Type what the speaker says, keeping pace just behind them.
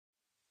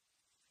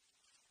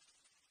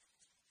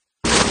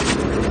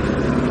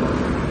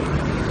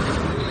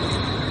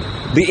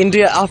The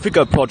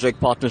India-Africa project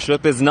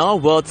partnership is now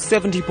worth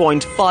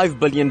 $70.5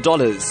 billion.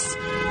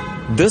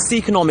 This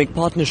economic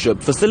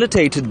partnership,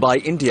 facilitated by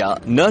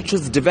India,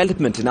 nurtures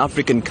development in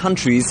African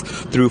countries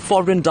through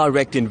foreign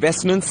direct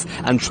investments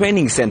and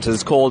training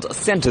centers called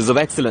Centers of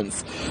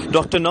Excellence.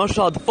 Dr.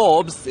 Naushad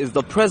Forbes is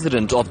the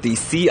president of the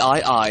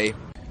CII.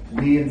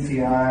 We in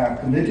CII are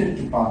committed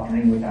to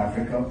partnering with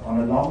Africa on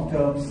a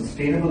long-term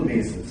sustainable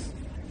basis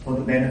for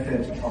the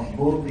benefit of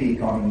both the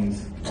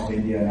economies of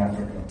India and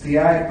Africa.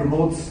 CII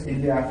promotes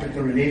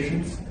India-Africa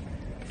relations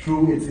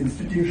through its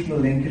institutional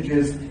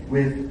linkages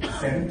with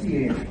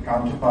 78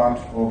 counterpart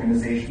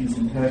organizations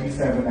in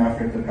 37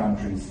 African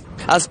countries.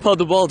 As per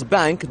the World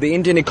Bank, the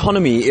Indian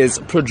economy is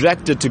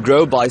projected to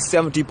grow by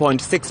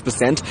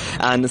 70.6%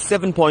 and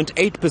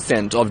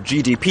 7.8% of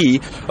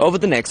GDP over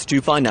the next 2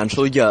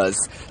 financial years.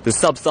 The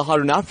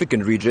sub-Saharan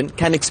African region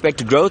can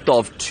expect growth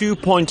of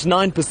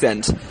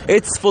 2.9%.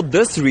 It's for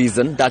this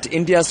reason that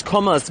India's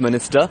Commerce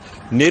Minister,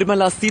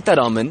 Nirmala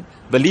Sitharaman,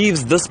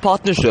 believes this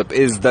partnership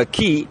is the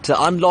key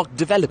to unlock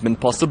development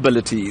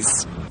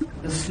possibilities.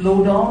 The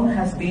slowdown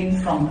has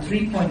been from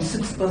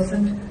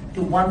 3.6%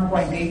 to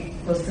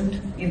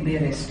 1.8% in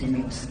their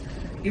estimates.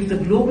 If the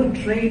global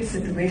trade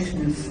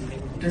situation is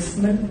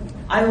dismal,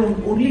 I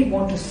would only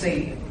want to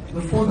say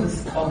before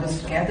this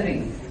August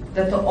gathering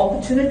that the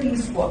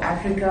opportunities for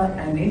Africa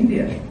and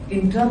India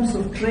in terms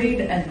of trade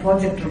and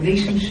project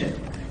relationship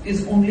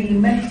is only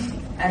immense,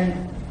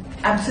 and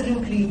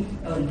absolutely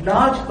a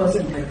large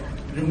percentage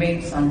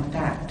remains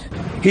untapped.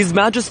 His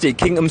Majesty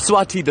King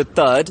Mswati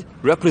III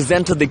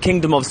represented the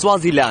Kingdom of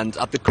Swaziland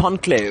at the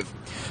conclave.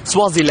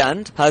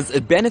 Swaziland has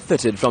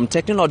benefited from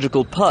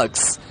technological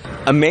perks.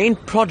 A main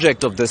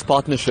project of this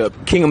partnership,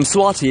 King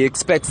Mswati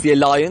expects the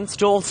alliance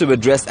to also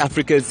address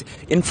Africa's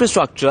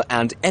infrastructure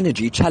and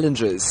energy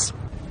challenges.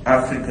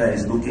 Africa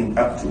is looking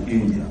up to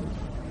India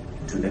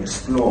to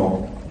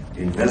explore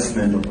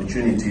investment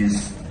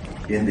opportunities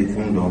in the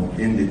kingdom,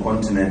 in the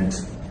continent,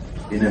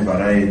 in a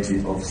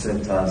variety of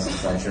sectors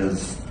such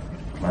as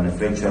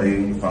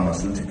manufacturing,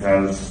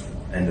 pharmaceuticals,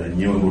 and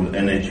renewable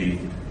energy,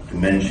 to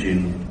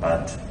mention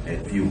but a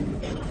few.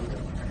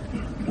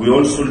 We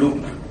also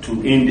look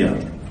to India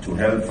to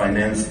help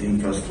finance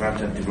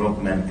infrastructure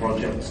development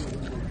projects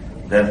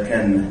that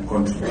can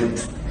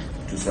contribute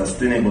to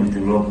sustainable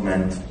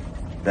development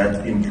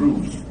that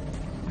improves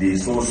the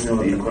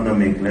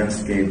socio-economic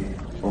landscape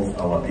of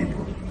our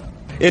people.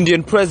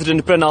 Indian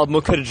President Pranab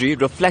Mukherjee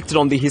reflected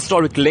on the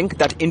historic link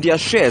that India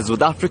shares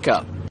with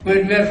Africa.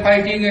 When we were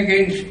fighting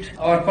against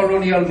our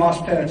colonial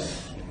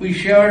masters, we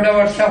shared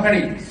our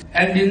sufferings,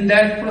 and in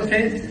that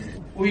process,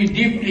 we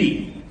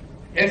deeply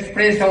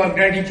express our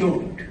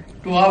gratitude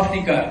to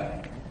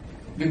Africa,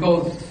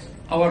 because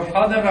our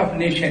father of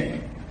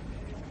nation,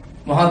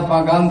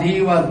 Mahatma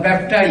Gandhi, was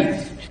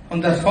baptized on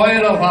the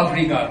soil of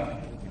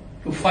Africa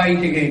to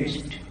fight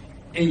against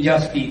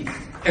injustice,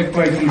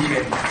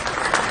 exploitation.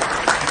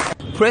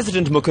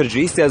 President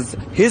Mukherjee says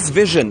his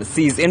vision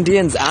sees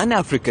Indians and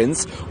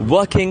Africans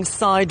working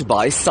side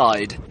by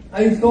side.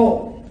 I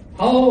saw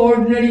how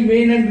ordinary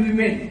men and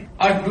women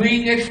are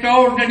doing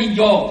extraordinary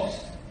jobs,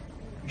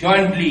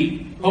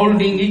 jointly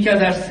holding each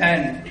other's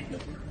hand,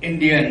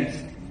 Indians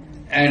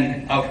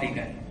and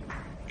Africans.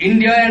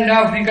 India and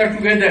Africa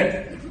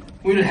together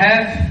will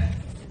have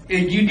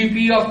a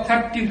GDP of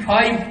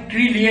 35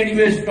 trillion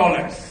US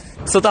dollars.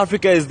 South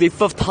Africa is the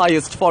 5th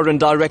highest foreign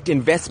direct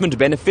investment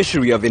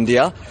beneficiary of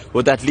India,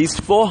 with at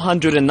least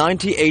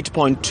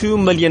 $498.2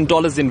 million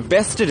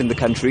invested in the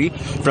country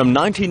from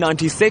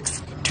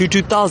 1996 to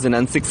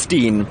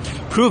 2016,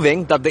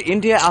 proving that the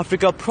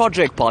India-Africa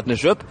project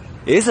partnership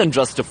isn't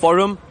just a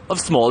forum of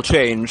small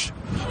change.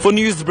 For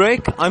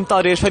Newsbreak, I'm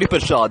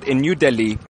Taresh in New Delhi.